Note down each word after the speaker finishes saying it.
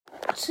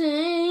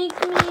Take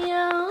me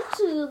out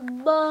to the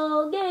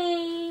ball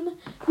game.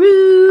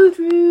 Root,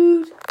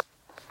 root.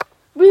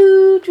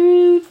 Root,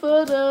 root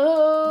for the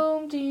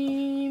home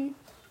team.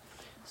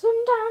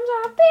 Sometimes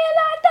I feel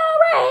like the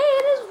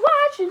rain is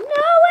watching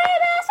away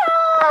the sun.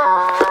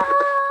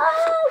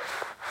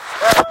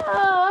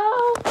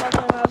 Oh. That's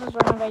my mouth is running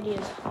out of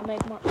ideas. I'll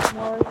make more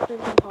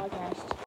freaking podcasts.